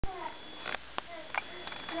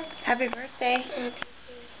Happy birthday. Happy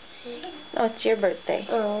birthday. Oh, it's your birthday.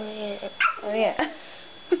 Oh, yeah. Oh, yeah.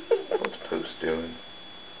 What's Post doing?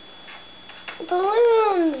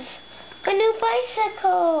 Balloons! A new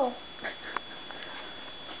bicycle!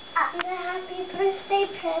 The happy birthday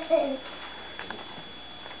present.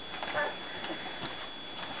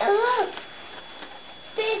 And look!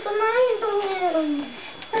 Big line balloons!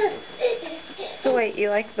 So wait, you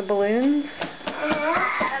like the balloons?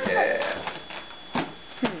 Yeah.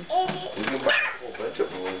 Hmm. We can buy a whole bunch of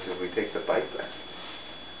balloons if we take the bike back.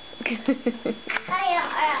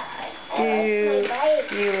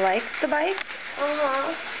 Do you like the bike?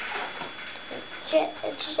 Uh-huh.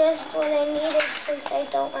 It's just what I needed since I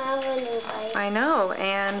don't have a new bike. I know,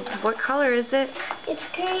 and what color is it? It's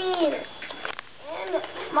green. And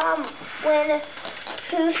Mom, when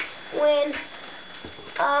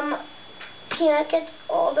Peanut gets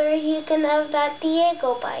older, he can have that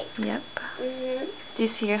Diego bike. Yep. Mhm. Do you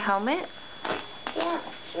see your helmet? Yeah,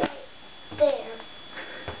 it's right there.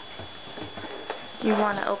 Do you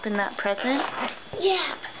want to open that present?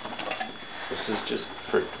 Yeah. This is just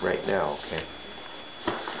for right now, okay?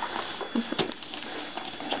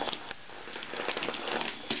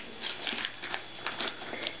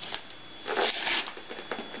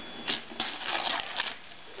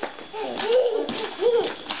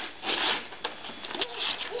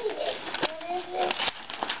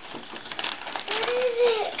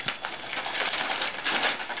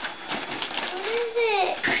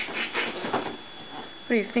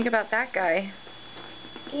 What do you think about that guy?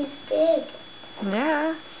 He's big.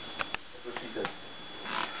 Yeah. That's what she said.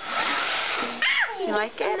 You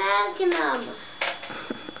like it? Magnum.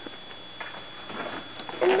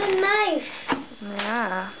 And the knife.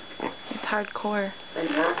 Yeah. It's hardcore.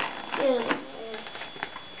 But not good.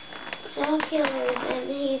 Oculars, and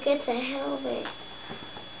he gets a helmet.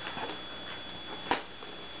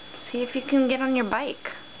 See if you can get on your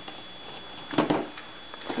bike.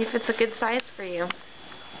 See if it's a good size for you.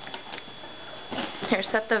 Here,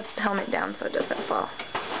 set the helmet down so it doesn't fall.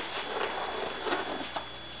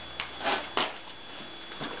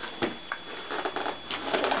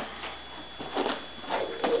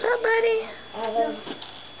 What's up, buddy?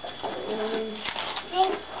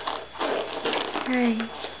 Hey.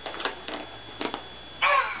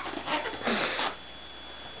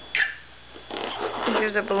 I think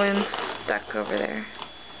there's a balloon stuck over there.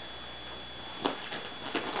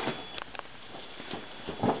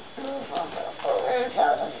 Balloons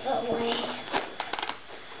out of the way.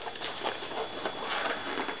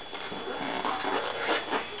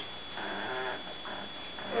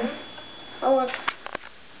 Oh, it's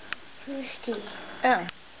Boosty. Oh.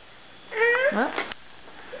 Well.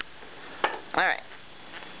 Alright.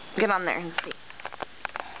 Get on there and see.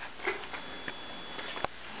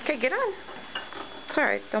 Okay, get on. It's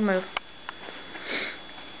alright, they'll move.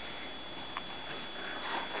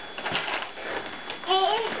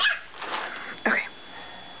 Okay.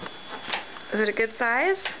 Is it a good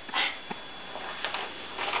size?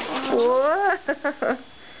 Whoa!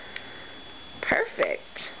 Perfect.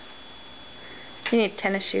 You need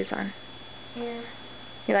tennis shoes on. Yeah.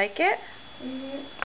 You like it? Mhm.